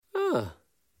Ah,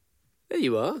 there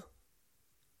you are.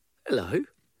 Hello.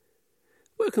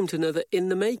 Welcome to another In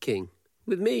the Making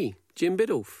with me, Jim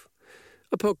Biddulph,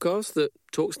 a podcast that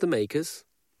talks to makers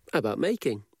about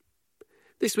making.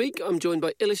 This week I'm joined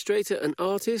by illustrator and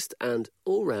artist and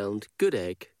all-round good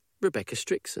egg, Rebecca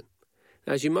Strickson.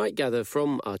 As you might gather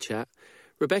from our chat,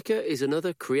 Rebecca is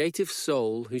another creative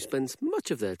soul who spends much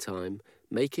of their time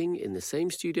making in the same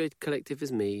studio collective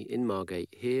as me in Margate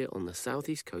here on the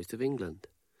southeast coast of England.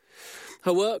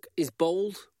 Her work is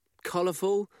bold,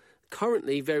 colourful,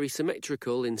 currently very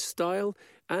symmetrical in style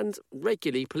and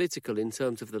regularly political in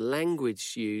terms of the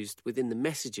language used within the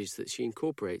messages that she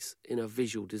incorporates in her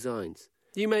visual designs.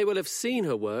 You may well have seen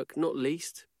her work, not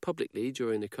least publicly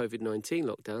during the COVID-19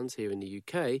 lockdowns here in the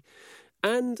UK,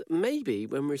 and maybe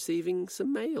when receiving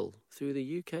some mail through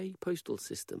the UK postal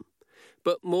system.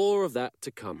 But more of that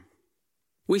to come.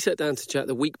 We sat down to chat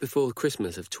the week before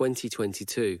Christmas of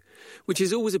 2022, which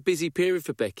is always a busy period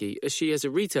for Becky as she has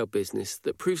a retail business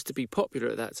that proves to be popular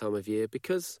at that time of year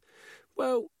because,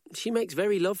 well, she makes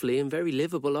very lovely and very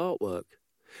livable artwork.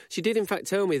 She did in fact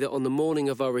tell me that on the morning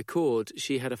of our record,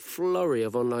 she had a flurry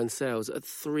of online sales at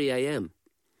 3 a.m.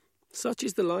 Such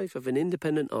is the life of an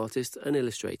independent artist and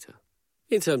illustrator.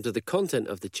 In terms of the content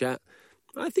of the chat,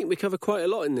 I think we cover quite a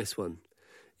lot in this one,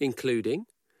 including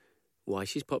why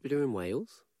she's popular in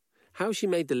Wales, how she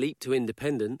made the leap to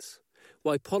independence,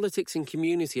 why politics and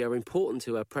community are important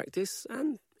to her practice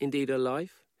and indeed her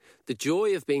life, the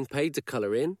joy of being paid to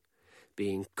colour in,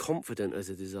 being confident as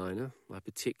a designer, I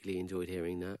particularly enjoyed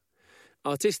hearing that,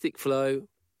 artistic flow,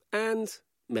 and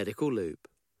medical loop.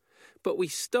 But we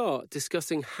start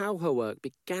discussing how her work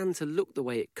began to look the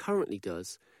way it currently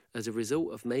does as a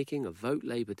result of making a vote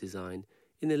Labour design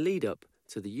in the lead-up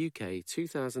to the UK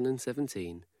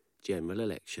 2017 general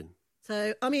election.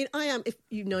 So, I mean, I am, if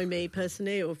you know me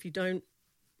personally, or if you don't,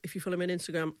 if you follow me on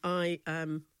Instagram, I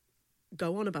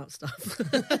go on about stuff.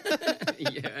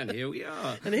 Yeah, and here we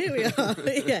are.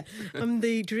 Yeah, I'm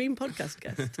the dream podcast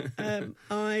guest.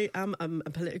 I am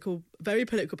a political, very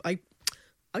political. I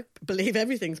believe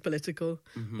everything's political.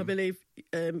 Mm-hmm. I believe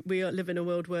we live in a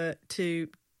world where to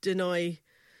deny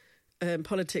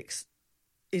politics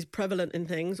is prevalent in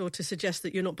things, or to suggest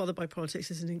that you're not bothered by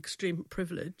politics is an extreme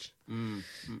privilege.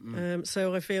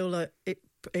 So I feel like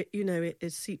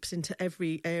it seeps into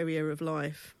every area of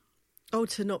life. Oh,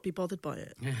 to not be bothered by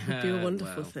it would be a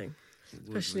wonderful thing,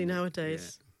 especially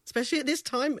nowadays. Yeah. Especially at this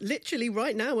time, literally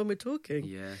right now when we're talking.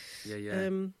 Yeah.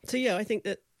 So yeah, I think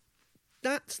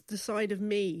that's the side of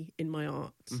me in my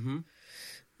art. Mm-hmm.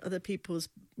 Other people's,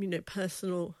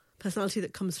 personality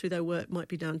that comes through their work might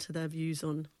be down to their views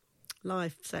on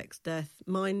life, sex, death.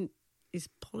 Mine is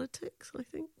politics, I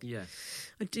think. Yeah.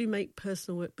 I do make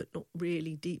personal work, but not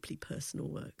really deeply personal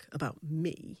work about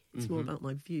me. It's more about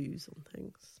my views on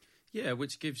things. Yeah,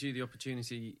 which gives you the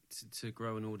opportunity to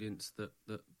grow an audience that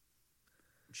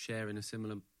share in a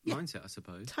similar mindset, I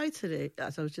suppose. Totally.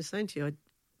 As I was just saying to you, I'm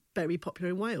very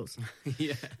popular in Wales.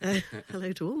 Yeah.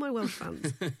 Hello to all my Welsh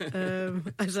fans.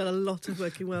 I've done a lot of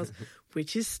work in Wales,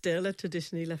 which is still a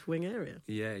traditionally left-wing area.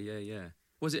 Yeah.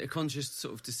 Was it a conscious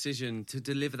sort of decision to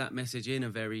deliver that message in a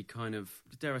very kind of,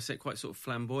 dare I say, quite sort of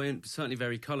flamboyant, certainly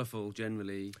very colourful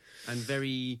generally, and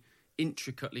very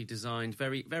intricately designed,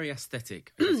 very very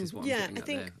aesthetic, I guess is what I'm getting at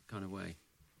there, kind of way.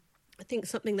 I think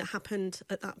something that happened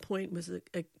at that point was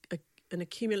an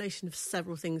accumulation of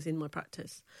several things in my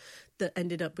practice that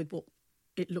ended up with what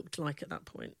it looked like at that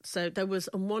point. So there was,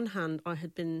 on one hand, I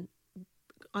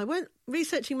went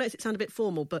researching makes it sound a bit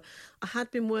formal, but I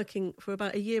had been working for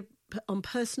about a year on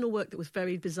personal work that was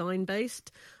very design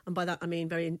based, and by that I mean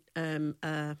very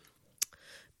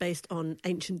based on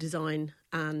ancient design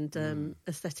and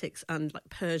aesthetics and like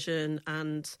Persian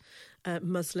and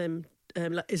Muslim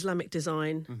Islamic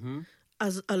design,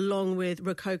 as along with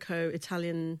Rococo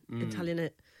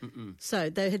Italianate. So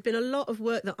there had been a lot of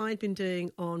work that I'd been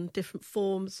doing on different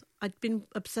forms. I've been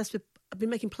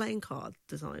making playing card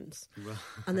designs, right.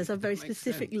 And there's a very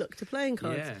specific look to playing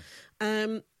cards.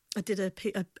 Yeah. I did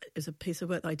it was a piece of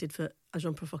work that I did for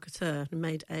Agent Provocateur and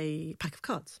made a pack of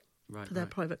cards for their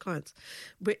private clients,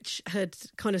 which had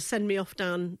kind of sent me off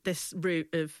down this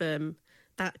route of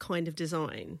that kind of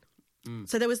design.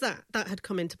 So there was that had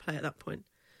come into play at that point.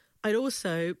 I'd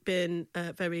also been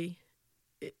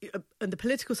and the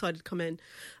political side had come in.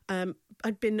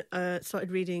 I'd been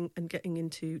started reading and getting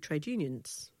into trade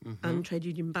unions and trade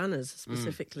union banners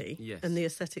specifically, and the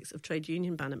aesthetics of trade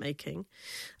union banner making,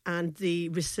 and the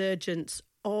resurgence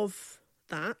of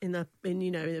that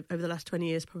over the last 20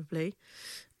 years probably.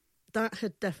 That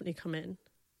had definitely come in.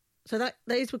 So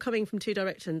those were coming from two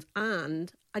directions,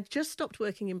 and I just stopped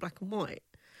working in black and white.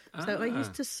 So I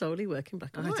used to solely work in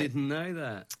black and white. I didn't know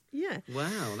that. Yeah.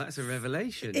 Wow, that's a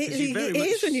revelation. It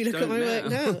is when you look at my work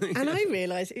now. And I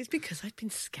realise it's because I'd been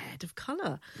scared of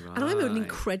colour. Right. And I'm an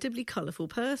incredibly colourful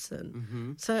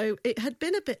person. So it had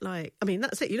been a bit like, I mean,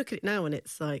 that's it. You look at it now and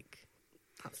it's like,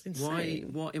 that's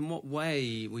insane. In what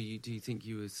way do you think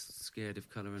you were scared of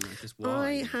colour, and just why?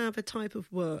 I have a type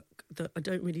of work that I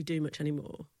don't really do much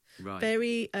anymore. Right.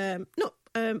 Very,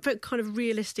 very kind of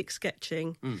realistic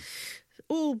sketching.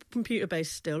 All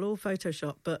computer-based still, all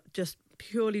Photoshop, but just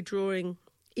purely drawing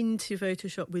into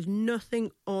Photoshop with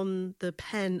nothing on the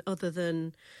pen other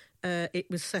than it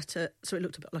was set at, so it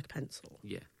looked a bit like a pencil.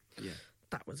 Yeah.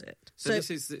 That was it. So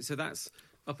that's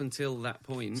up until that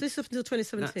point. So this is up until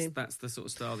 2017. That's the sort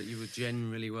of style that you were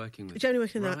generally working with. Generally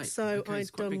working right. that. So okay, I'd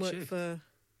done work shift. for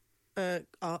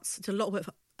arts. Did a lot of work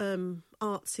for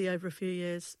Artsy over a few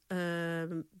years.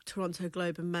 Toronto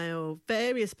Globe and Mail.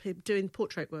 Various people doing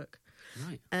portrait work.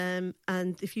 Right.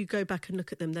 And if you go back and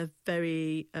look at them, they're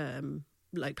very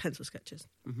like pencil sketches.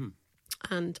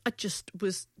 And I just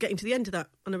was getting to the end of that,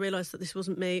 and I realised that this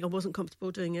wasn't me. I wasn't comfortable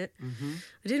doing it.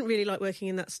 I didn't really like working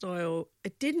in that style.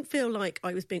 It didn't feel like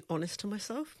I was being honest to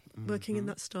myself working in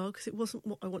that style, because it wasn't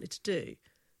what I wanted to do.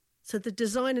 So the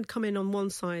design had come in on one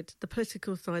side, the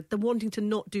political side, the wanting to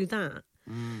not do that.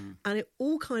 And it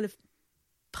all kind of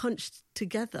punched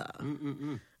together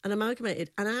and amalgamated.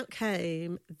 And out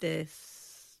came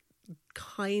this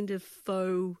kind of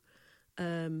faux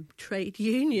trade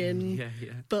union,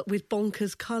 but with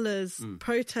bonkers colours,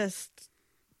 protest,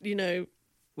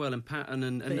 well, and pattern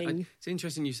and it's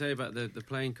interesting you say about the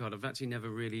playing card. I've actually never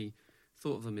really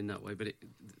thought of them in that way, but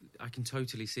I can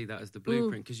totally see that as the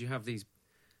blueprint, because you have these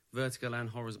vertical and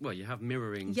horizontal. Well, you have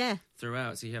mirroring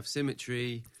throughout, so you have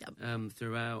symmetry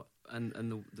throughout,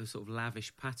 and the sort of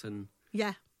lavish pattern.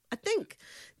 Yeah. I think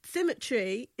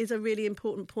symmetry is a really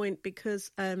important point,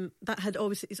 because that is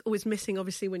always missing,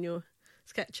 obviously, when you're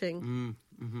sketching.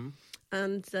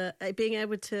 And being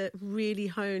able to really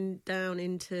hone down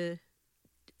into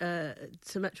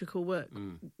symmetrical work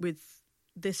with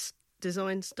this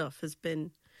design stuff has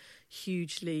been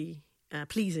hugely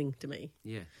pleasing to me.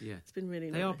 Yeah. It's been really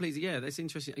They nice. are pleasing, yeah, that's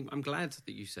interesting. I'm glad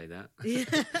that you say that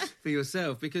for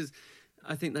yourself, because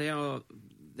I think they're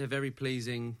very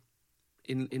pleasing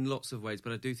in lots of ways,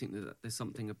 but I do think that there's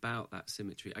something about that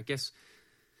symmetry. I guess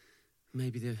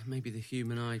maybe the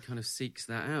human eye kind of seeks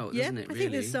that out, doesn't it, really? I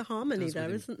think there's a harmony there,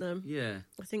 isn't there? Yeah.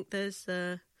 I think there's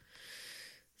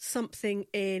something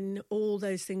in all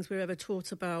those things we're ever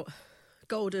taught about,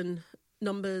 golden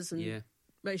numbers and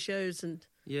ratios and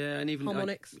and even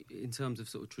harmonics. In terms of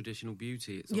sort of traditional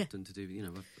beauty, it's often to do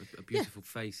with, a beautiful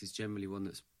face is generally one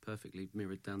that's perfectly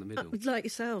mirrored down the middle. Like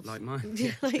yourself. Like mine.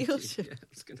 Yeah, like yours.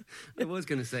 I was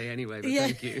going to say anyway, but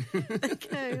thank you.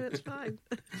 Okay, that's fine.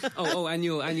 and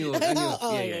your.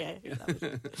 Yeah.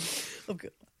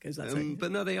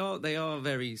 But no, they are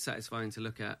very satisfying to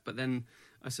look at. But then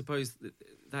I suppose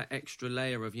that extra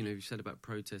layer of, you've said about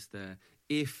protest there,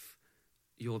 if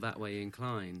you're that way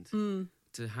inclined,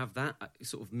 to have that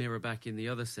sort of mirror back in the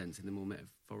other sense, in the more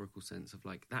metaphorical sense of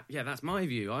like that. Yeah, that's my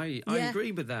view. I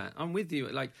agree with that. I'm with you.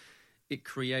 Like, it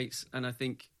creates, and I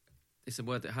think it's a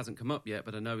word that hasn't come up yet,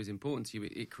 but I know is important to you.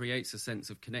 It creates a sense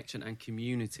of connection and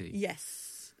community.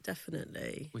 Yes,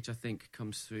 definitely. Which I think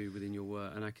comes through within your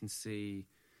work, and I can see.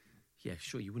 Yeah,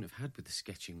 sure, you wouldn't have had with the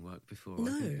sketching work before.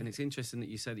 No. I think. And it's interesting that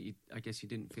you said that I guess you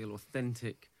didn't feel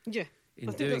authentic. Yeah, in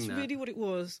I think doing that's that. really what it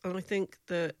was, and I think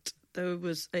that there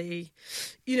was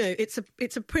it's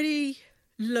a pretty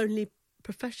lonely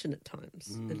profession at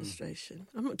times. Illustration.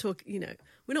 I'm not talking.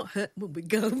 We're not we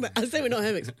go. I say we're not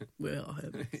hermits. We are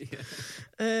hermits.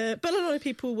 But a lot of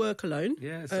people work alone.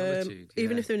 Yeah, solitude.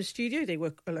 Even if they're in a studio, they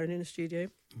work alone in a studio.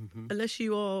 Unless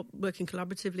you are working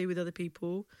collaboratively with other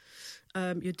people,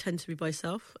 you tend to be by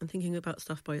yourself and thinking about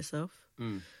stuff by yourself.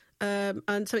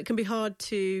 And so it can be hard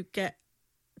to get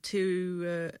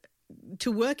to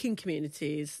work in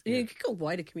communities. You can go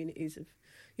wider communities of,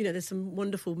 there's some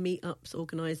wonderful meetups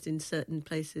organised in certain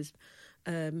places,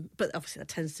 but obviously that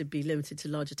tends to be limited to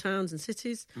larger towns and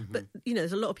cities. But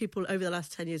there's a lot of people over the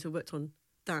last 10 years who worked on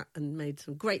that and made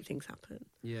some great things happen.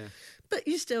 Yeah, but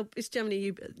it's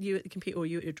generally you at the computer or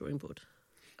you at your drawing board.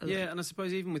 Yeah, and I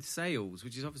suppose even with sales,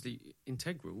 which is obviously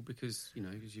integral because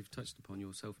as you've touched upon,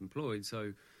 you're self-employed,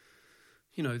 so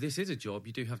this is a job.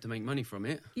 You do have to make money from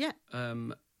it. Yeah.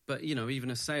 But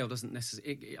even a sale doesn't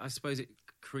necessarily. I suppose it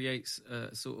creates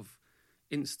a sort of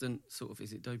instant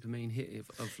is it dopamine hit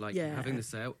of having the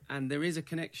sale, and there is a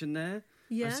connection there.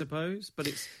 Yeah. I suppose. But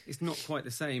it's not quite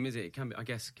the same, is it? It can be, I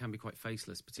guess, can be quite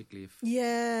faceless, particularly if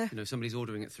somebody's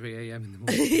ordering at 3 a.m. in the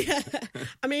morning. Yeah,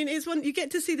 I mean, it's one you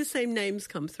get to see the same names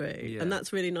come through, and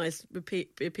that's really nice.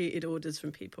 Repeated orders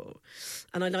from people,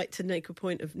 and I like to make a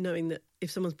point of knowing that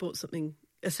if someone's bought something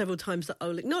several times, that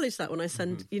I'll acknowledge that when I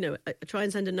send. I try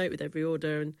and send a note with every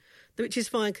order, and which is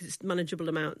fine because it's manageable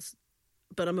amounts.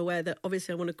 But I'm aware that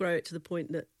obviously I want to grow it to the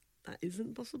point that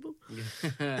isn't possible.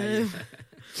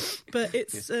 But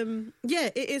it's it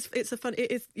is. It's a fun.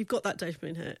 It is. You've got that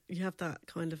dopamine hit. You have that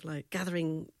kind of like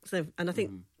gathering. So, and I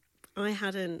think I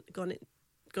hadn't gone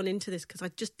into this because I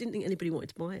just didn't think anybody wanted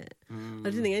to buy it. I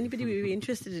didn't think anybody would be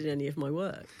interested in any of my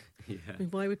work. Yeah. I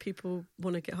mean, why would people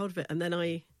want to get hold of it? And then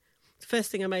the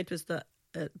first thing I made was that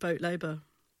Vote Labour.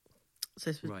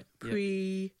 So this was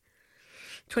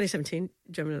pre-2017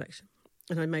 general election,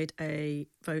 and I made a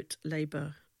Vote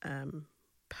Labour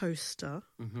poster,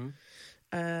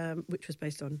 which was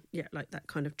based on like that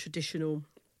kind of traditional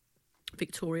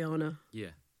Victoriana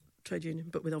trade union,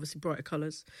 but with obviously brighter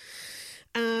colours.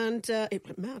 And it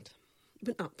went mad. It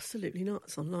went absolutely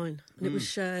nuts online. And it was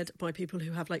shared by people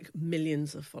who have like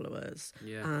millions of followers.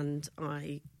 Yeah. And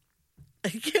I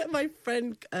get my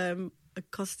friend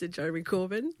accosted Jeremy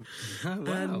Corbyn. Oh, wow.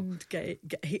 And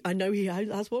I know he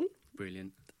has one.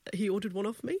 Brilliant. He ordered one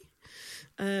off me.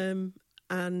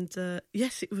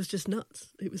 Yes, it was just nuts.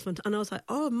 It was fun. And I was like,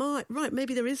 oh, right,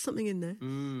 maybe there is something in there.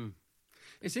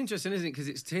 It's interesting, isn't it? Because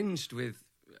it's tinged with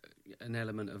an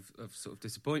element of sort of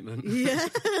disappointment. Yeah.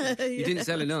 You didn't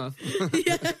sell enough.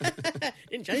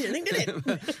 Didn't change anything, did it?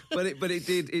 but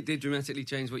it did dramatically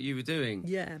change what you were doing.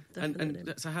 Yeah, definitely.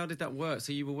 And so how did that work?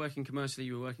 So you were working commercially,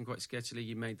 you were working quite sketchily,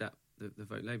 you made that the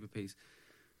Vote Labour piece.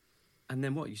 And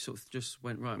then what? You sort of just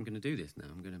went, right, I'm going to do this now.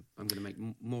 I'm going to make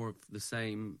more of the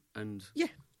same and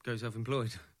go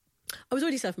self-employed. I was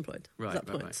already self-employed at that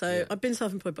point. Right. So I've been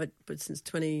self-employed since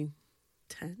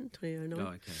 2010, 2009. Oh,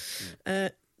 okay. Yeah.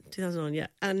 2009, yeah.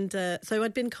 And so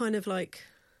I'd been kind of like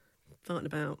farting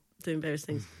about, doing various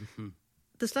things.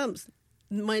 The stamps,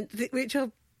 which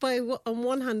are on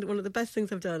one hand one of the best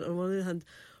things I've done, on the other hand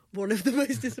one of the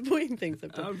most disappointing things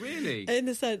I've done. Oh, really? In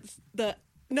the sense that,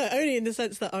 no, only in the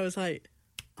sense that I was like,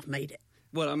 I've made it.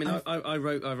 Well, I mean, I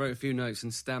wrote a few notes,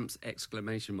 and stamps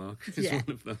exclamation mark is one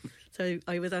of them. So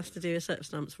I was asked to do a set of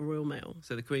stamps for Royal Mail.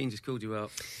 So the Queen just called you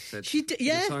up, said, she did,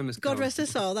 yeah, the time has God come. rest her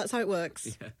soul, that's how it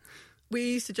works. Yeah.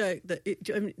 We used to joke that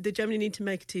they generally need to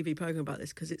make a TV programme about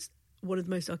this because it's one of the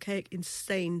most archaic,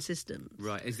 insane systems.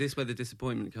 Right, is this where the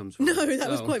disappointment comes from? No, that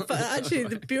was quite fun. Actually,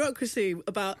 the bureaucracy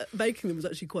about making them was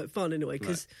actually quite fun in a way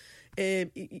because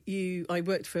I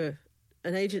worked for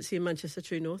an agency in Manchester,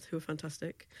 True North, who were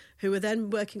fantastic, who were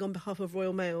then working on behalf of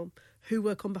Royal Mail, who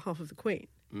work on behalf of the Queen.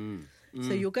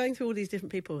 So you're going through all these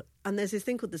different people, and there's this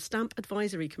thing called the Stamp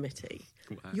Advisory Committee.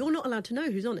 Wow. You're not allowed to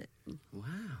know who's on it. Wow.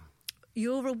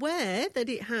 You're aware that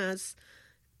it has,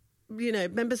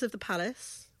 members of the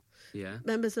palace,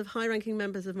 members of high-ranking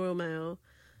members of Royal Mail,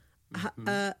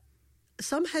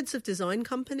 some heads of design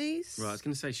companies. Right, I was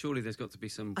going to say, surely there's got to be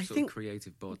some sort of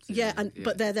creative bods.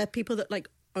 But they're people that like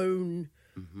own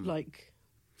like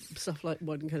stuff like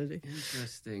Wyden Kennedy.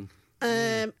 Interesting.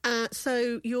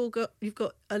 So you've got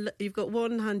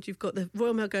one hand, you've got the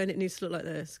Royal Mail going, it needs to look like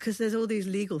this because there's all these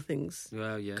legal things.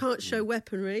 Well, yeah, can't show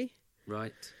weaponry.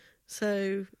 Right.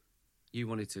 So you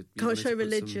wanted to can't show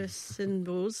religious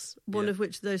symbols. One of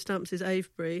which those stamps is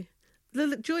Avebury.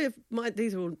 The joy of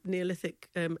these are all Neolithic,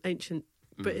 ancient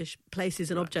British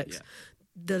places and objects. Yeah.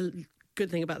 The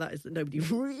good thing about that is that nobody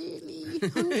really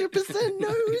 100%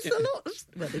 knows a lot.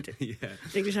 Well, they do. Yeah.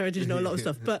 English Heritage know a lot of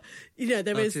stuff, but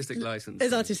there is artistic license.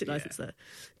 There's artistic license there,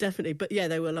 definitely. But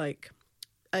they were like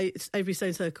Avebury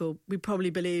Stone Circle. We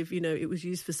probably believe it was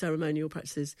used for ceremonial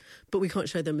practices, but we can't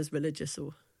show them as religious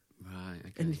or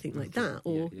anything like that,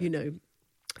 or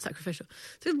sacrificial.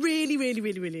 So really, really,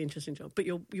 really, really interesting job. But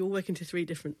you're working to three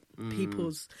different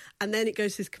peoples, and then it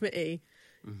goes to this committee.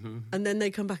 And then they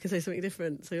come back and say something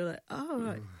different. So you're like, oh,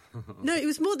 right. No, it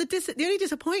was more the only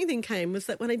disappointing thing came was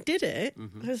that when I did it,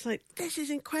 I was like, this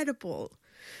is incredible.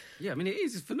 Yeah, I mean, it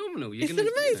is. It's phenomenal. It's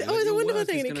amazing. It's a wonderful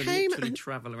thing. And it came and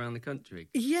travel around the country.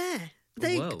 Yeah.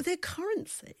 They're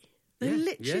currency. They're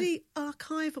literally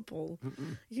archivable.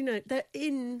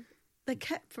 They're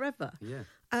kept forever.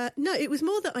 Yeah. No, it was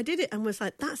more that I did it and was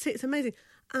like, that's it, it's amazing.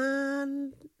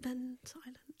 And then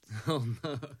silence. Oh,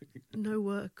 no. No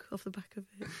work off the back of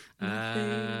it.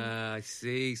 I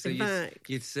see. So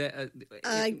you'd set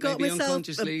I got myself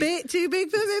a bit too big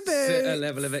for my boots. Set a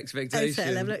level of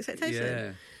expectation.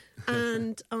 Yeah.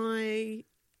 And I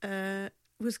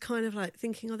was kind of like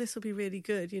thinking, this will be really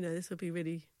good. This will be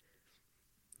really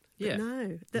But Yeah.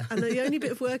 no. And the only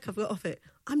bit of work I've got off it,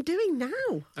 I'm doing now.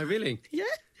 Oh, really? Yeah.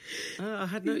 I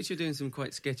had noticed you're doing some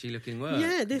quite sketchy-looking work.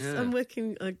 Yeah, I'm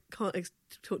working... I can't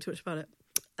talk too much about it.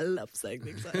 I love saying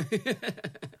things like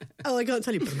that. Oh, I can't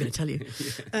tell you, but I'm going to tell you.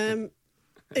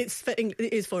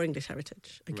 It is for English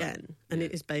heritage, again, and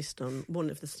it is based on one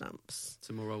of the stamps.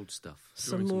 Some more old stuff.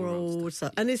 Some more old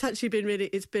stuff. And it's actually been really...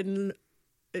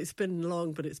 It's been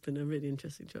long, but it's been a really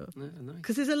interesting job. Yeah, nice.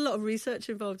 Because there's a lot of research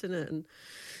involved in it.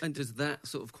 And does that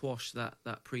sort of quash that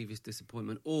previous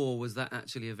disappointment, or was that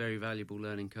actually a very valuable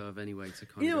learning curve anyway to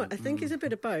kind of... You know what, I think it's a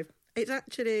bit of both.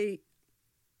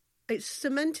 It's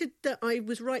cemented that I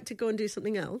was right to go and do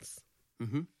something else.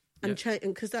 Mm-hmm. And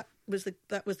because that was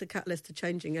the catalyst to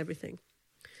changing everything.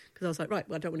 Because I was like, right,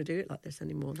 well, I don't want to do it like this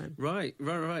anymore then. Right.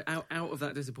 Out of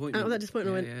that disappointment. Out of that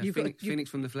disappointment, I went,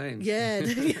 Phoenix from the flames. Yeah.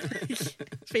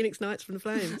 Phoenix Nights from the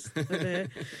flames.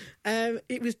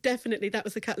 It was definitely, that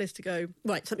was the catalyst to go,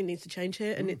 right, something needs to change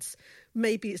here. And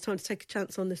maybe it's time to take a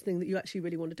chance on this thing that you actually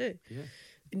really want to do. Yeah.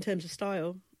 In terms of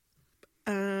style.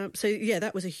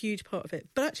 That was a huge part of it.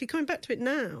 But actually, coming back to it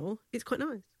now, it's quite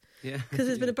nice. Yeah. Because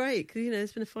there's been a break.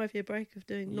 There's been a 5-year break of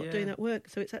not doing that work.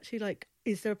 So it's actually like,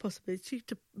 is there a possibility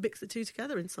to mix the two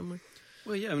together in some way?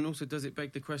 Well, yeah, and also does it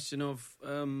beg the question of,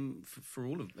 for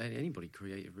all of anybody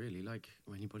creative really, like,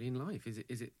 or anybody in life,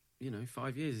 is it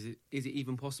 5 years? Is it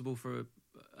even possible for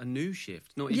a new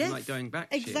shift? Not even like going back.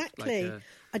 Exactly.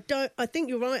 Shift, like I think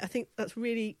you're right. I think that's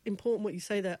really important what you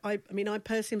say there. I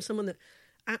personally am someone that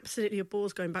absolutely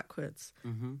abhors going backwards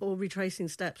or retracing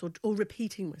steps or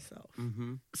repeating myself.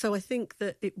 Mm-hmm. So I think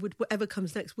that whatever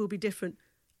comes next will be different.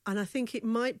 And I think it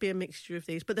might be a mixture of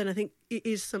these, but then I think it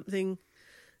is something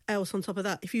else on top of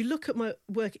that. If you look at my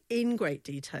work in great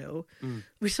detail,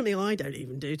 which is something I don't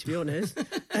even do, to be honest,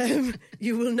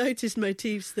 you will notice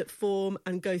motifs that form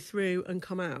and go through and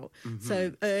come out. Mm-hmm.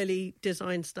 So early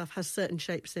design stuff has certain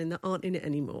shapes in that aren't in it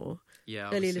anymore.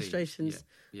 Yeah, early illustrations.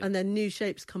 Yeah. And then new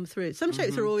shapes come through. Some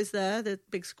shapes are always there, the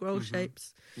big scroll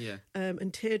shapes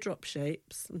and teardrop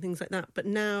shapes and things like that. But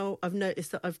now I've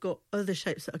noticed that I've got other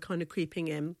shapes that are kind of creeping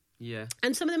in. Yeah.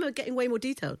 And some of them are getting way more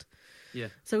detailed. Yeah.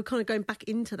 So we're kind of going back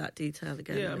into that detail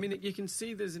again. Yeah, I mean, you can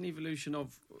see there's an evolution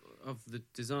of the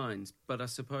designs, but I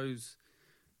suppose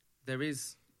there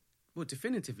is, well,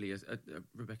 definitively a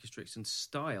Rebecca Strickson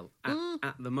style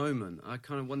at the moment. I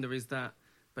kind of wonder, is that,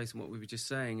 based on what we were just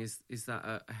saying, is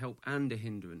that a help and a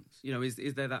hindrance?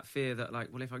 Is there that fear that, like,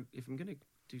 well, if I'm going to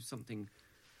do something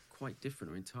quite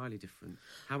different or entirely different,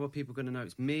 how are people going to know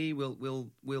it's me?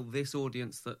 Will this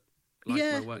audience that like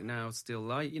my work now still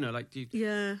like, do you...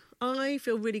 Yeah, I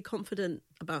feel really confident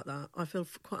about that. I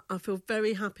feel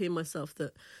very happy in myself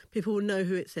that people will know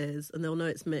who it is and they'll know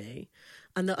it's me,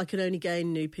 and that I can only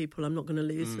gain new people. I'm not going to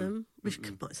lose them, which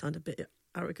might sound a bit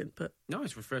arrogant, but no,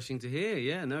 it's refreshing to hear.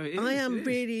 Yeah, no, it is. I am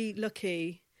really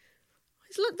lucky.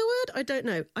 Is luck the word? I don't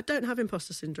know. I don't have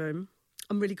imposter syndrome.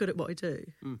 I'm really good at what I do,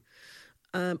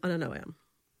 and I know I am.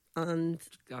 And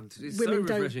women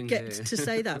don't get to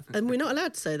say that, and we're not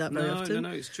allowed to say that very often.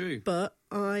 No, it's true. But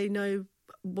I know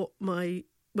where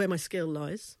my skill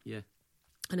lies. Yeah,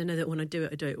 and I know that when I do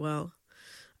it well.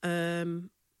 And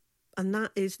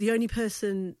that is the only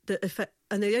person the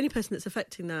only person that's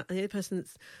affecting that, and the only person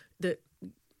that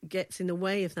gets in the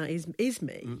way of that is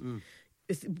me. Mm-mm.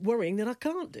 It's worrying that I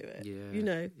can't do it.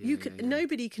 Yeah,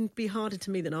 nobody can be harder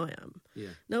to me than I am. Yeah.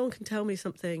 No one can tell me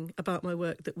something about my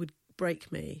work that would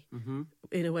break me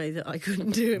in a way that I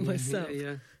couldn't do it myself.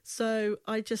 Yeah. So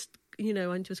I just,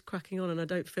 I'm just cracking on, and I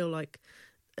don't feel like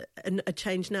a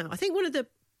change now. I think one of the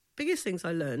biggest things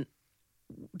I learned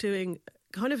doing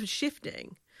kind of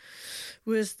shifting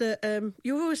was that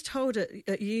you're always told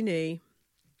at uni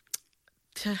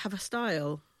to have a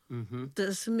style. Mm-hmm.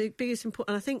 That's the biggest important.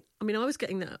 And I think, I was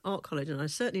getting that at art college, and I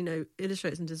certainly know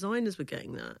illustrators and designers were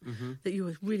getting that, that you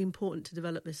were really important to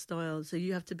develop this style. So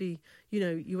you have to be,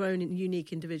 your own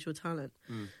unique individual talent.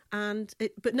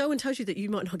 But no one tells you that you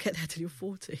might not get there till you're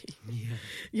 40.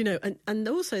 Yeah. And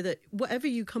also that whatever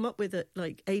you come up with at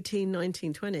like 18,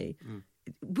 19, 20,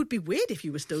 it would be weird if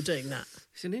you were still doing that.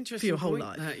 It's an interesting for your whole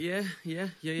point, life. Yeah,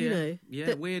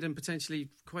 weird and potentially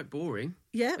quite boring.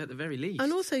 Yeah, at the very least.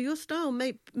 And also, your style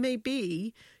may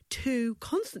be to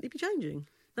constantly be changing.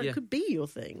 That could be your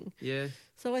thing. Yeah.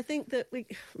 So I think that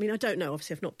I don't know.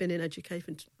 Obviously, I've not been in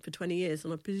education for 20 years,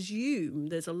 and I presume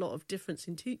there's a lot of difference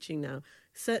in teaching now.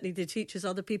 Certainly, the teachers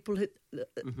are the people who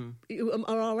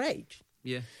are our age.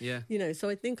 Yeah, yeah. So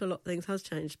I think a lot of things has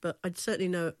changed, but I'd certainly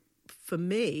know for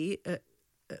me at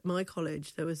my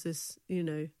college there was this, you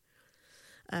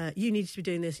need to be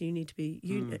doing this, you need to be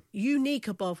unique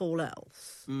above all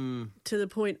else, to the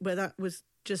point where that was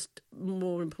just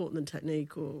more important than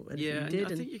technique or anything Yeah, you did.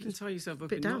 and I think you can tie yourself up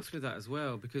bit in knots daft. with that as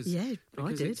well because I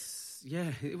did.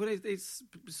 It's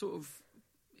sort of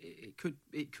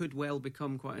it could well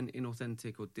become quite an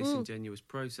inauthentic or disingenuous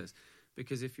process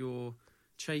because if you're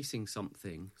chasing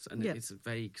something and it's a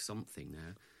vague something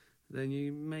now, then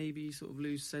you maybe sort of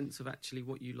lose sense of actually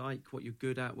what you like, what you're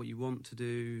good at, what you want to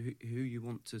do, who you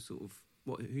want to sort of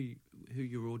who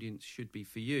your audience should be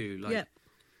for you. Like,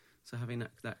 so having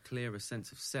that clearer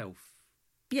sense of self,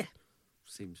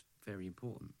 seems very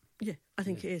important. Yeah, I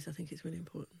think it is. I think it's really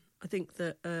important. I think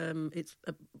that it's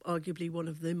arguably one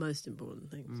of the most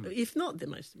important things, if not the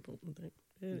most important thing.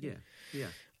 Really. Yeah.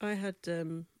 I had, I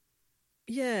mean,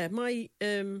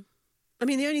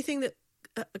 the only thing that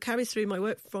carries through my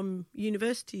work from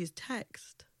university is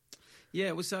text.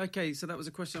 Yeah, well, so that was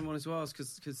a question I wanted to ask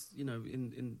because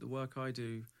in the work I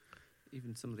do,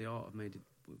 even some of the art I've made it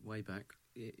way back,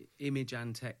 image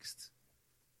and text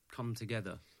come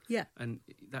together. Yeah, and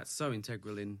that's so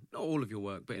integral in not all of your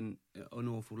work, but in an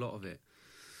awful lot of it.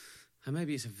 And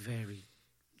maybe it's a very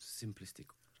simplistic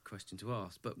question to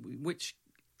ask, but which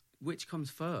comes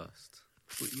first?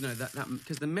 That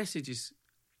because the message is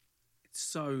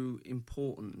so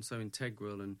important and so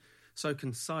integral and so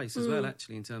concise as well,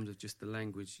 actually, in terms of just the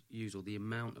language used or the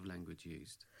amount of language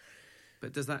used.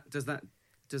 But does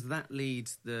that lead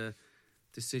the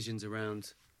decisions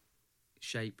around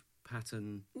shape,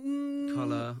 pattern,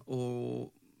 colour,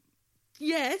 or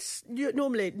yes?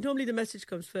 Normally the message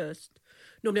comes first.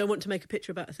 Normally, I want to make a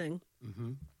picture about a thing.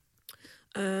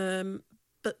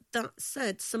 But that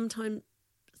said, sometimes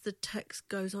the text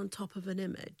goes on top of an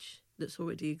image that's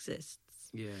already exists.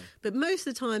 Yeah. But most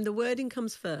of the time, the wording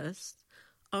comes first.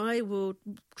 I will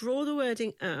draw the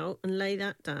wording out and lay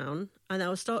that down, and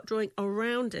I'll start drawing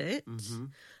around it.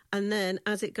 And then,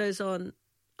 as it goes on,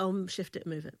 I'll shift it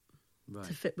and move it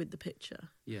to fit with the picture.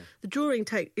 Yeah. The drawing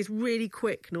take is really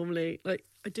quick normally. Like,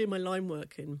 I do my line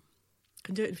work I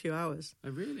can do it in a few hours. Oh,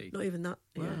 really? Not even that.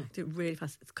 Wow. Yeah, I do it really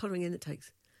fast. It's colouring in that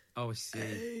takes I see.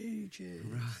 ages.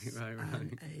 Right.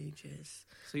 And ages.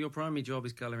 So your primary job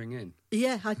is colouring in?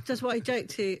 Yeah, that's what I joke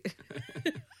to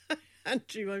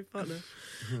Andrew, my partner.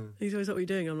 He's always like, what are you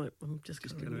doing? I'm like, I'm just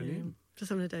colouring in. Just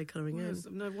having a day colouring in.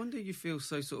 No wonder you feel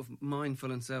so sort of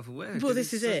mindful and self-aware. Well,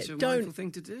 this is such it. A Don't mindful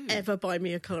thing to do. ever buy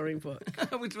me a colouring book.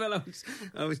 I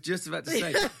was just about to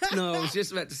say. No, I was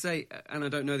just about to say, and I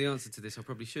don't know the answer to this. I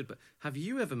probably should. But have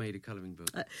you ever made a colouring book?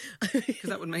 Because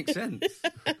that would make sense.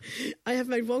 I have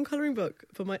made one colouring book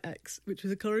for my ex, which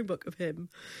was a colouring book of him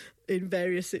in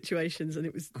various situations,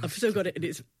 and I've still got it, and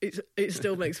it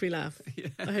still makes me laugh. Yeah.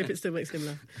 I hope it still makes him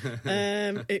laugh.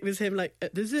 It was him like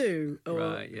at the zoo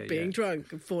or being drunk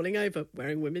and falling over,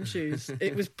 wearing women's shoes.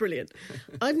 It was brilliant.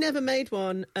 I've never made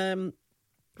one. Mainly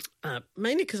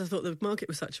because I thought the market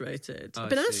was saturated. I've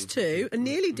been asked to, and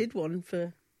nearly did one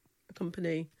for a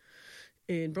company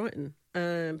in Brighton,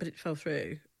 but it fell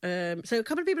through. So a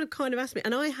couple of people have kind of asked me,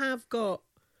 and I have got.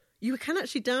 You can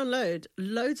actually download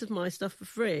loads of my stuff for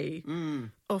free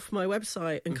off my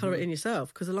website and colour it in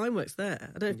yourself because the line work's there.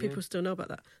 I don't know if people still know about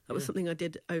that. That was something I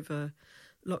did over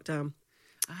lockdown.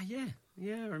 Ah, yeah,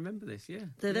 I remember this. Yeah,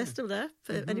 they're still there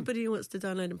for anybody who wants to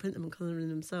download and print them and colour in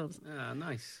themselves. Ah,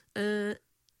 nice. Yeah,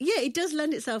 it does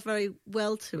lend itself very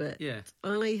well to it. Yeah.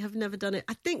 I have never done it.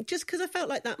 I think just because I felt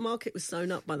like that market was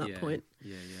sewn up by that point.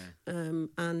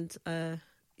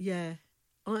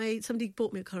 Somebody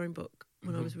bought me a colouring book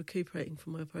when I was recuperating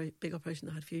from my big operation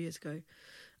that I had a few years ago.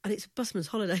 And it's a busman's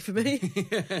holiday for me.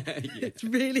 It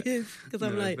really is. Because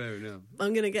I'm like,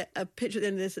 I'm going to get a picture at the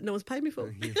end of this that no one's paid me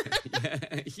for.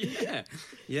 Yeah.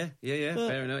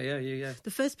 Fair enough. Yeah. The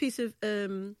first piece of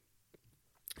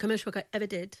commercial work I ever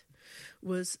did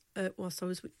was whilst I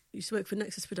used to work for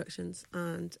Nexus Productions,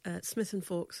 and Smith and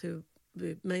Fawkes, who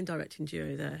the main directing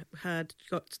duo there, had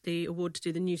got the award to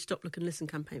do the new Stop, Look and Listen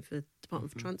campaign for the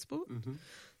Department for Transport.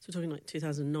 So we're talking like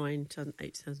 2009,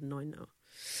 2008, 2009 now.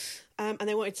 And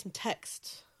they wanted some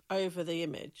text over the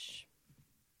image.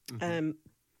 Some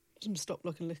Stop,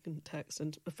 Look and Listen text.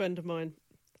 And a friend of mine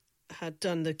had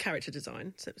done the character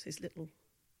design. So it was these little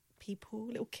people,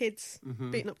 little kids,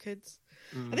 beaten up kids.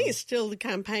 I think it's still the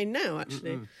campaign now,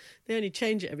 actually. They only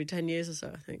change it every 10 years or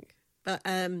so, I think. But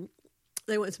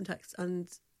they wanted some text. And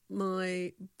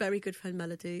my very good friend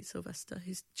Melody Sylvester,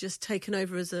 who's just taken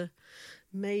over as a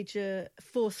major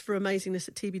force for amazingness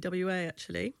at TBWA,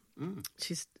 actually.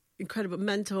 She's incredible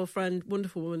mentor, friend,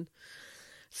 wonderful woman,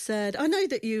 said, I know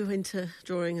that you're into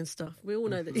drawing and stuff. We all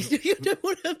know that you don't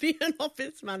want to be an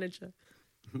office manager.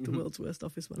 The world's worst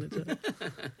office manager.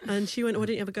 And she went, why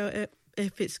don't you have a go at it?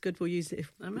 If it's good, we'll use it.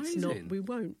 If it's not, we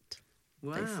won't.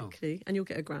 Wow. Basically. And you'll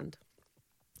get £1,000.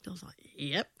 I was like,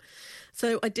 yep.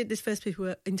 So I did this first piece of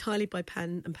work entirely by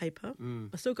pen and paper.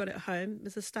 I still got it at home.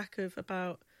 There's a stack of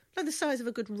about the size of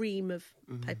a good ream of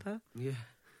paper. Yeah.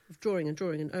 Of drawing and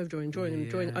drawing and overdrawing, drawing and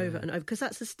drawing over and over. Because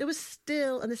there was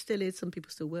still, and there still is, some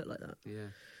people still work like that. Yeah.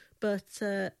 But,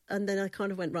 and then I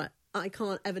kind of went, right, I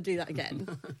can't ever do that again.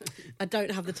 I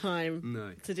don't have the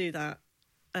time to do that.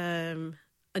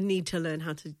 I need to learn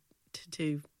how to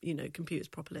do, computers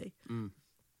properly. And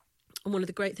one of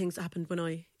the great things that happened when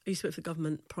I used to work for the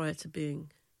government prior to doing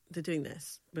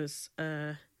this was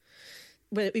when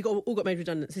we all got made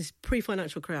redundant. This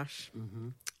pre-financial crash,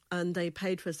 and they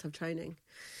paid for us to have training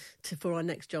for our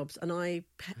next jobs, and I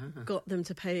got them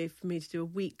to pay for me to do a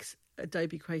week's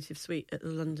Adobe Creative Suite at the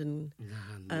London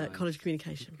College of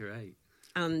Communication. Great.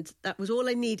 And that was all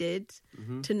I needed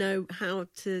to know how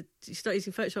to start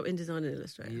using Photoshop, InDesign and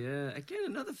Illustrator. Yeah, again,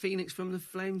 another Phoenix from the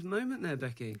Flames moment there,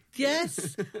 Becky.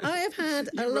 Yes, I have had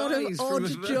a lot of odd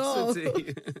jobs.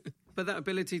 But that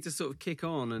ability to sort of kick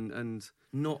on and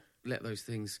not let those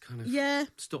things kind of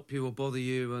stop you or bother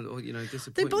you or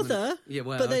disappointment. They bother,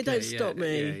 but they don't stop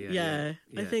me. Yeah.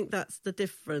 I think that's the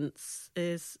difference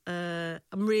is I'm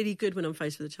really good when I'm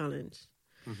faced with a challenge.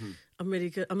 I'm really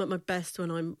good. I'm at my best when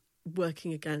I'm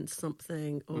working against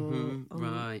something or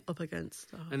I'm up against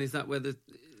stuff. And is that where the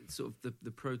sort of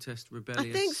the protest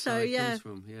rebellious I think so, side comes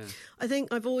from? Yeah. I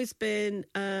think I've always been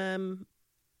an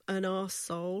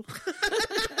arsehole.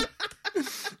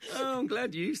 Oh, I'm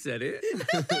glad you said it.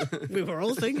 We were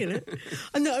all thinking it.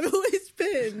 And no, I've always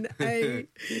been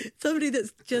somebody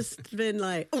that's just been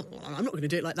like, oh, I'm not going to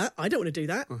do it like that. I don't want to do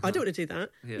that. I don't want to do that.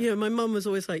 Yeah. My mum was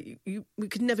always like, we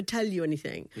could never tell you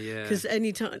anything. Yeah. Because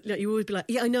any time, you always be like,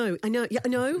 yeah, I know. Yeah, I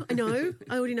know.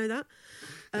 I already know that.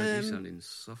 You sound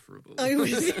insufferable. I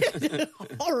was a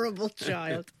horrible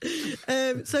child.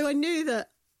 So I knew that,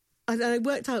 and I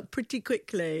worked out pretty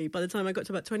quickly by the time I got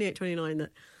to about 28, 29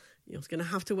 that I was going to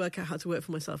have to work out how to work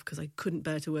for myself because I couldn't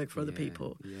bear to work for other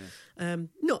people. Yeah.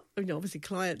 Not, obviously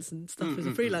clients and stuff as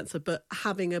a freelancer, but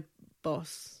having a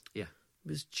boss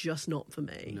was just not for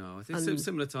me. No, I think it's a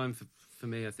similar time for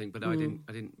me, I think, but I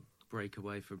didn't break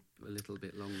away for a little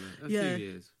bit longer, a few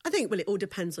years. I think, it all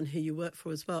depends on who you work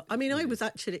for as well. I mean, I was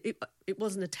actually, it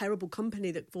wasn't a terrible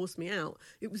company that forced me out.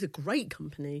 It was a great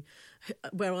company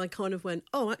where I kind of went,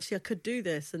 oh, actually, I could do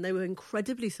this. And they were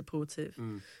incredibly supportive.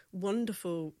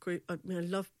 Wonderful group. I mean, I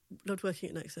loved working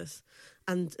at Nexus.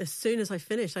 And as soon as I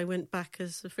finished, I went back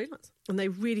as a freelance. And they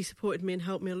really supported me and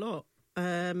helped me a lot.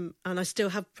 And I still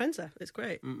have friends there. It's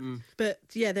great. But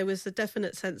yeah, there was a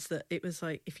definite sense that it was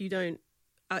like, if you don't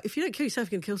kill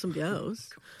yourself, you can kill somebody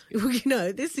else.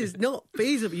 This is not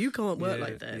feasible. You can't work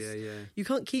like this. Yeah. You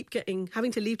can't keep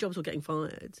having to leave jobs or getting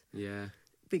fired. Yeah.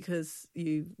 Because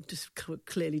you just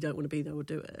clearly don't want to be there or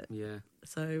do it. Yeah.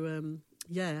 So,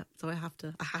 so I have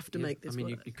to make this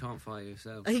work. You can't fire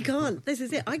yourself. You can't. This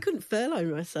is it. I couldn't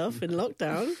furlough myself in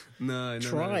lockdown. No.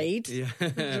 Tried. Yeah.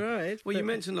 Tried. Well, you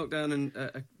mentioned lockdown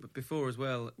and before as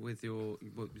well with your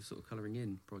sort of colouring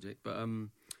in project, but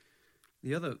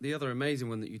the other amazing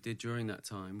one that you did during that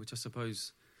time, which I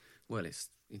suppose, well, it's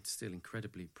still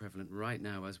incredibly prevalent right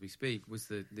now as we speak, was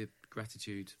the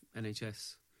Gratitude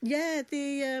NHS. Yeah,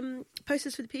 the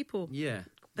Posters for the People. Yeah.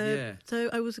 So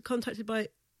I was contacted by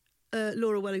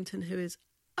Laura Wellington, who is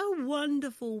a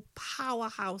wonderful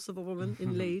powerhouse of a woman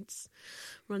in Leeds,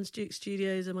 runs Duke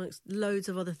Studios amongst loads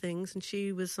of other things, and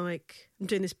she was like, I'm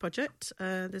doing this project.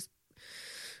 There's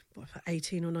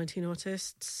 18 or 19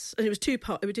 artists, and it was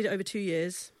two-part. We did it over 2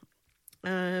 years. She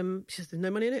said, there's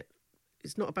no money in it.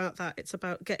 It's not about that. It's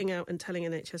about getting out and telling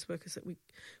NHS workers that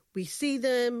we see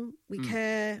them, we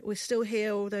care, we're still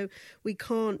here, although we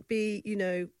can't be,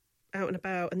 out and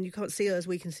about, and you can't see us,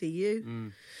 we can see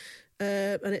you.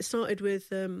 And it started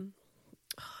with, I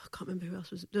can't remember who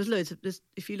else was.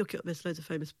 If you look it up, there's loads of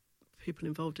famous people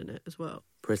involved in it as well.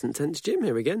 Present tense Jim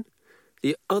here again.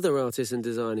 The other artists and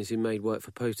designers who made work for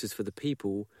Posters for the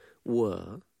People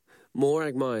were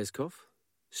Morag Myerscough,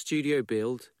 Studio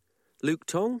Build, Luke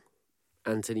Tong,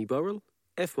 Anthony Burrell,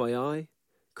 FYI,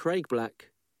 Craig Black,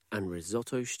 and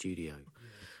Risotto Studio.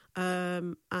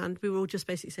 And we were all just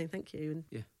basically saying thank you.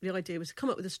 And the idea was to come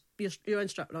up with your own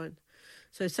strapline.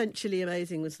 So Essentially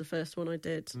Amazing was the first one I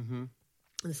did. And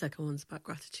the second one's about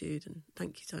gratitude and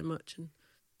thank you so much. And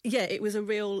it was a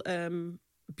real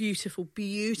beautiful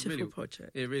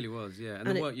project. It really was, yeah. And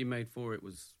the work you made for it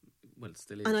was, well, it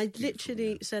still is. And I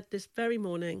literally said this very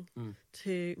morning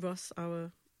to Ross,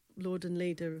 our Lord and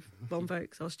leader of Bon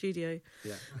Vokes, our studio.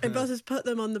 Yeah. And Ross has put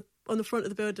them on the front of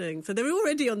the building. So they were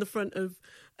already on the front of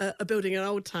a building in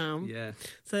Old Town. Yeah.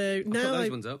 So now put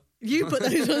those ones up. You put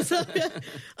those ones up. Yeah.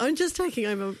 I'm just taking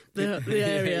over the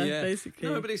area, basically.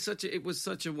 No, but it was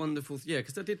such a wonderful,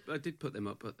 because I did put them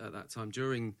up at that time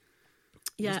during.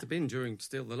 Must have been during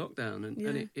still the lockdown,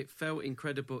 and it felt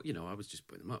incredible. I was just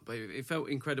putting them up, but it felt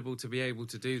incredible to be able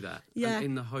to do that. Yeah. And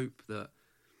in the hope that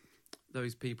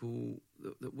those people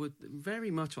that were very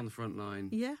much on the front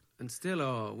line, and still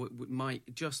are, might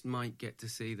get to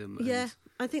see them. Yeah,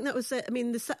 I think that was it. I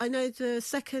mean, I know the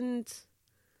second.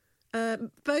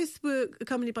 Both were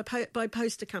accompanied by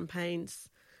poster campaigns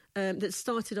that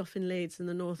started off in Leeds in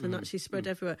the north and actually spread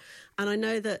everywhere. And I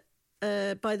know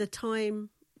that by the time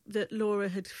that Laura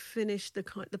had finished the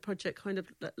project kind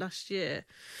of last year,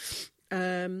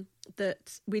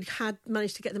 that we'd had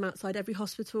managed to get them outside every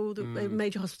hospital, the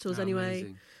major hospitals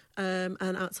anyway, and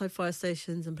outside fire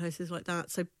stations and places like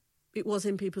that. So it was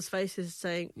in people's faces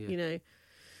saying,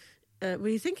 were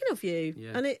you thinking of you?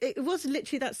 Yeah. And it was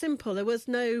literally that simple. There was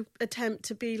no attempt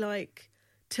to be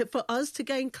for us to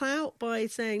gain clout by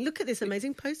saying, look at this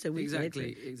amazing poster we've made for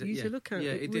you to look at.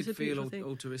 Yeah, it did feel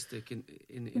altruistic in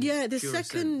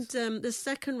the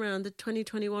second round, the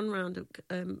 2021 round,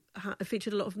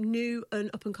 featured a lot of new and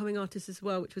up-and-coming artists as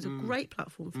well, which was a great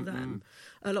platform for them.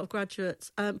 A lot of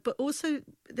graduates. But also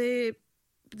they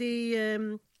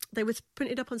were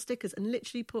printed up on stickers and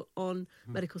literally put on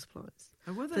medical supplies.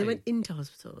 Oh, were they? They went into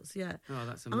hospitals, yeah. Oh,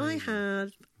 that's amazing. I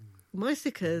had my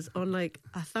stickers on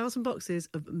 1,000 boxes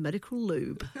of medical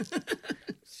lube.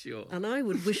 Sure. And I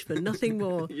would wish for nothing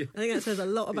more. I think that says a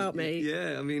lot about me.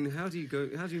 Yeah, I mean, how do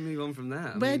you move on from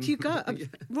that? Where do you go?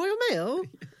 Royal Mail?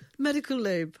 Medical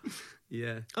lube.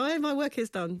 Yeah. My work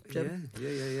is done, Jim.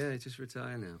 Yeah. Just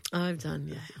retire now. I'm done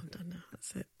now.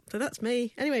 That's it. So that's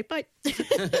me. Anyway, bye.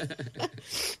 But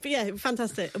yeah,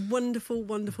 fantastic. A wonderful,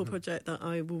 wonderful project that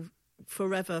I will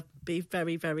forever be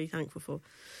very, very thankful for.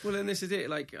 Well, and this is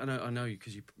it. I know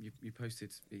because you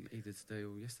posted either today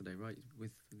or yesterday, right,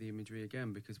 with the imagery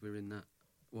again, because we're in that.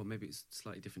 Well, maybe it's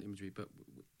slightly different imagery, but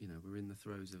we're in the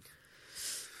throes of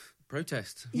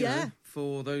protest.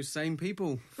 For those same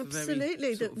people.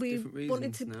 Absolutely, that we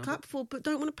wanted to clap for, but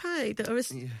don't want to pay. That are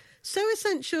so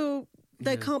essential.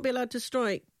 They can't be allowed to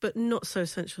strike, but not so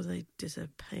essential they deserve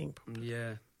paying properly.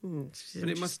 Yeah. But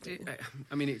it must.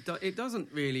 It doesn't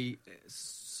really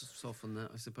soften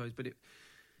that, I suppose. But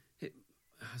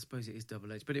I suppose it is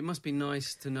double-edged. But it must be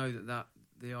nice to know that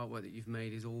the artwork that you've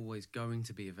made is always going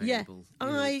to be available.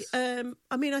 Yeah,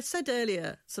 I said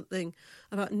earlier something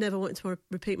about never wanting to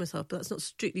repeat myself, but that's not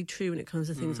strictly true when it comes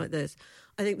to things like this.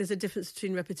 I think there's a difference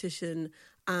between repetition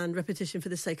and repetition for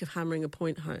the sake of hammering a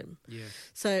point home. Yeah.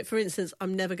 So, for instance,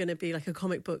 I'm never going to be like a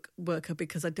comic book worker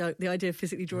because the idea of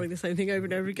physically drawing the same thing over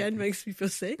and over again makes me feel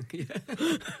sick. Yeah.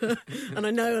 And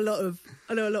I know a lot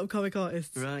of comic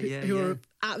artists who are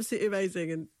absolutely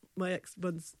amazing, and my ex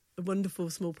runs a wonderful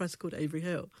small press called Avery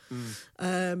Hill,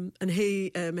 and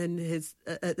he and his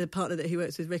the partner that he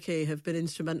works with, Ricky, have been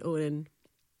instrumental in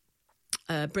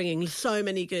bringing so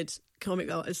many good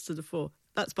comic artists to the fore.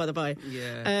 That's by the by.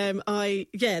 Yeah.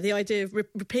 The idea of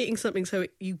repeating something so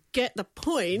you get the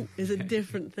point is a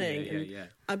different thing. Yeah.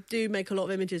 I do make a lot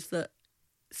of images that,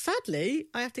 sadly,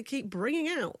 I have to keep bringing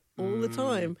out all the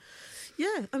time.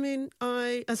 Yeah, I mean,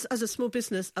 as a small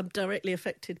business, I'm directly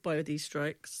affected by these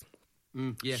strikes.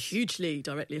 Yes. Hugely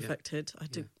directly affected. I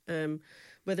do,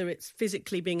 whether it's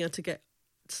physically being able to get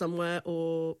somewhere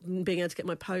or being able to get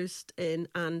my post in,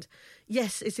 and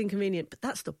yes, it's inconvenient, but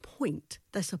that's the point.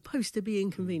 They're supposed to be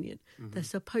inconvenient. They're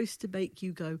supposed to make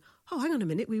you go, oh, hang on a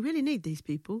minute, we really need these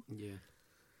people. Yeah.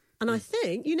 And I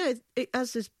think,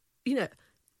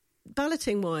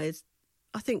 balloting wise,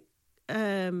 I think I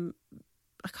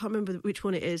can't remember which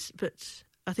one it is, but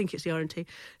I think it's the RNT.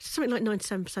 It's something like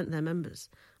 97% of their members.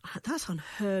 That's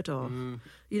unheard of.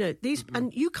 These,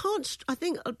 and you can't. I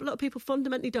think a lot of people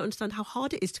fundamentally don't understand how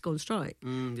hard it is to go on strike.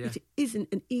 It isn't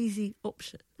an easy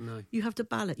option. No, you have to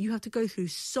ballot. You have to go through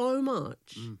so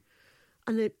much,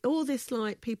 and all this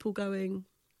people going.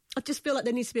 I just feel like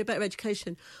there needs to be a better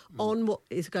education on what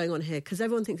is going on here, because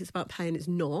everyone thinks it's about pay and it's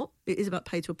not. It is about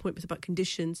pay to a point, but it's about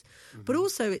conditions. But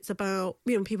also it's about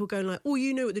people going like, oh,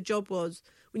 you knew what the job was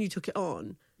when you took it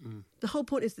on. The whole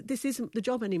point is that this isn't the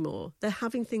job anymore. They're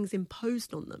having things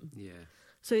imposed on them. Yeah.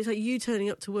 So it's like you turning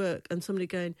up to work and somebody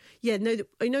going, yeah, no,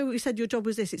 I know you said your job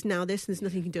was this, it's now this, and there's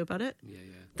nothing you can do about it. Yeah.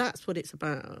 That's what it's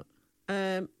about.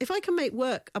 If I can make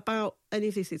work about any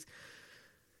of these things,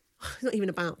 it's not even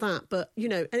about that, but,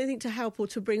 anything to help or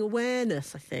to bring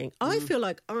awareness, I think. I feel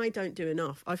like I don't do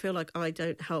enough. I feel like I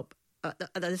don't help.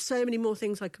 There's so many more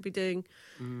things I could be doing.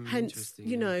 Hence,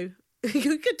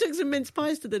 we took some mince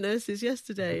pies to the nurses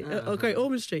yesterday on Great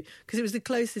Ormond Street because it was the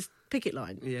closest picket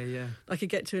line I could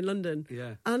get to in London.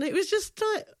 Yeah. And it was just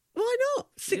like, why not?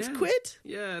 £6.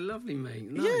 Yeah, lovely, mate.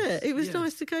 Nice. Yeah, it was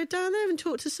nice to go down there and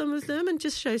talk to some of them and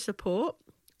just show support.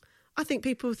 I think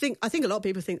a lot of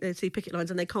people think they see picket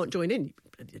lines and they can't join in.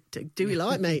 Do we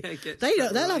like, mate?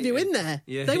 They'll have you in there.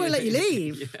 Yeah, they won't let you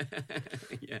leave.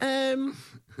 Yeah.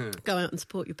 Go out and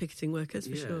support your picketing workers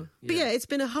for sure. But it's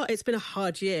been a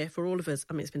hard year for all of us.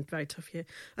 I mean, it's been a very tough year.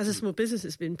 As a small business,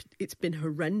 it's been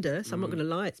horrendous. I'm not going to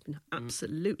lie, it's been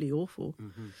absolutely awful.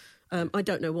 I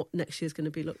don't know what next year's going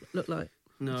to be look like.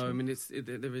 No, I mean it's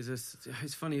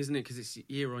funny, isn't it? Because it's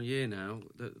year on year now.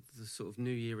 The sort of new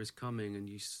year is coming, and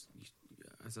you,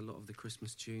 as a lot of the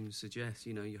Christmas tunes suggest,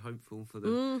 you know, you're hopeful for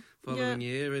the following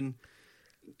year, and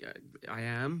I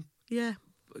am. Yeah.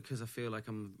 Because I feel like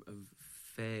I'm a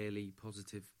fairly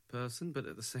positive person, but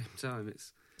at the same time,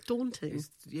 it's daunting.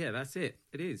 That's it.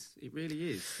 It is. It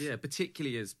really is. Yeah,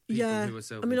 particularly as people who are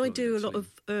self-employed. I mean, I do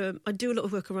a lot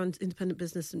of work around independent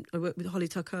business, and I work with Holly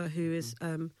Tucker, who is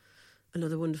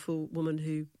another wonderful woman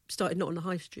who started not on the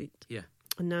high street. Yeah.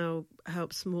 And now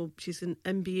helps she's an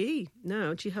MBE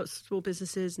now, and she helps small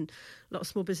businesses and a lot of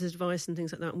small business advice and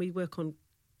things like that. And we work on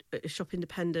Shop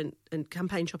Independent and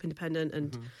Campaign Shop Independent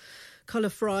and Colour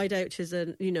Friday, which is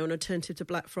an alternative to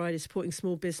Black Friday, supporting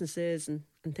small businesses and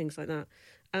things like that.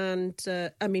 And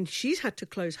I mean, she's had to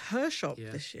close her shop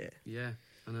this year. Yeah,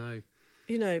 I know.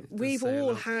 You know, we've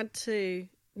all had to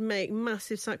make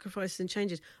massive sacrifices and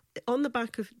changes on the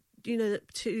back of, you know,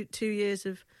 2 years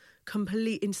of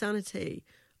complete insanity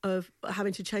of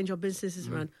having to change our businesses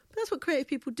around. But that's what creative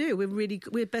people do.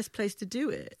 We're best placed to do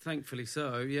it. Thankfully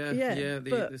so, yeah.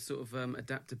 The sort of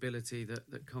adaptability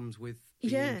that comes with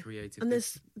being creative. And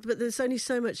there's only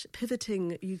so much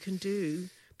pivoting you can do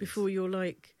before you're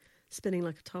like spinning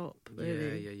like a top.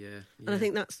 Really. Yeah. And I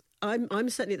think I'm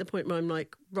certainly at the point where I'm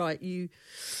like, right, you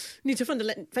need to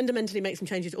fundamentally make some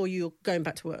changes, or you're going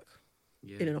back to work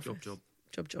in an office.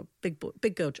 Job,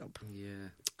 big girl job. Yeah.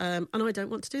 And I don't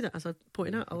want to do that. As I've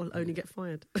pointed out, I will only get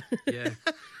fired. Yeah.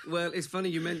 Well, it's funny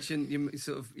you mentioned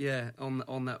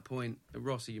on that point,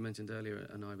 Rossi, you mentioned earlier,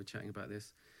 and I were chatting about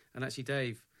this, and actually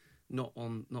Dave, not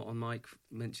on mic,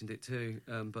 mentioned it too.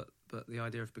 But the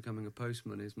idea of becoming a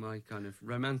postman is my kind of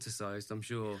romanticised, I'm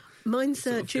sure. Mine's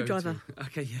a tube driver.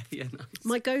 Okay, yeah, nice.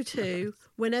 My go-to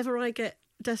whenever I get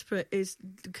desperate is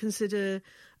consider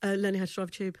learning how to drive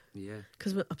a tube. Yeah.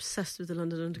 Because we're obsessed with the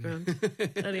London Underground.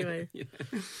 Anyway. Yeah.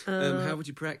 How would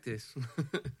you practice?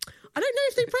 I don't know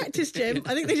if they practice, Jim.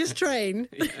 I think they just train.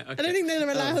 Yeah, okay. I don't think they're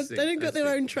allowed. They don't got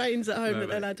their own trains at home that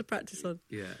they're allowed to practice on.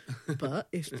 Yeah. But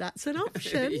if that's an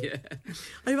option,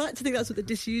 I like to think that's what the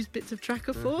disused bits of track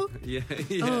are for. Yeah.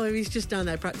 Oh, he's just down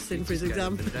there practicing for his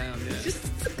exam. Down, yeah.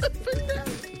 Just up and down.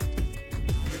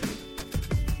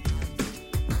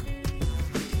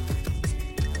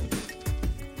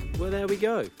 Well, there we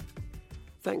go.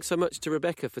 Thanks so much to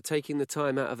Rebecca for taking the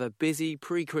time out of her busy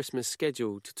pre-Christmas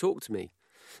schedule to talk to me,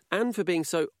 and for being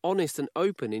so honest and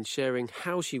open in sharing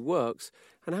how she works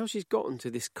and how she's gotten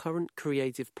to this current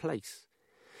creative place.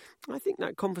 I think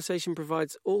that conversation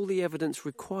provides all the evidence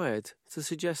required to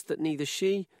suggest that neither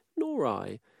she nor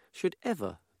I should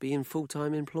ever be in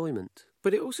full-time employment.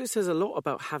 But it also says a lot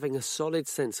about having a solid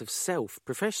sense of self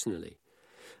professionally.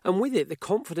 And with it, the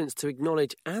confidence to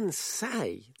acknowledge and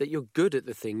say that you're good at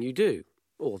the thing you do,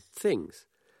 or things.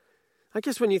 I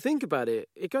guess when you think about it,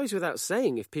 it goes without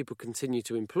saying if people continue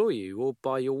to employ you or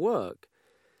buy your work.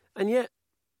 And yet,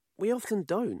 we often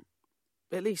don't,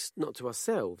 at least not to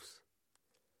ourselves.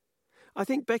 I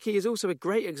think Becky is also a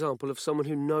great example of someone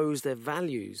who knows their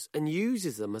values and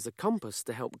uses them as a compass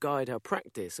to help guide her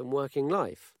practice and working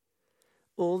life.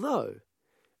 Although,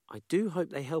 I do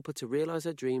hope they help her to realise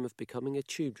her dream of becoming a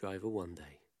tube driver one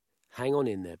day. Hang on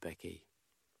in there, Becky.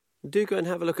 Do go and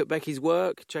have a look at Becky's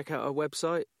work, check out her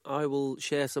website. I will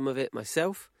share some of it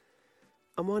myself.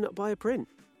 And why not buy a print?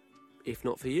 If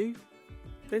not for you,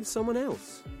 then someone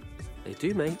else. They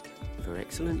do make for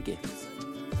excellent gifts.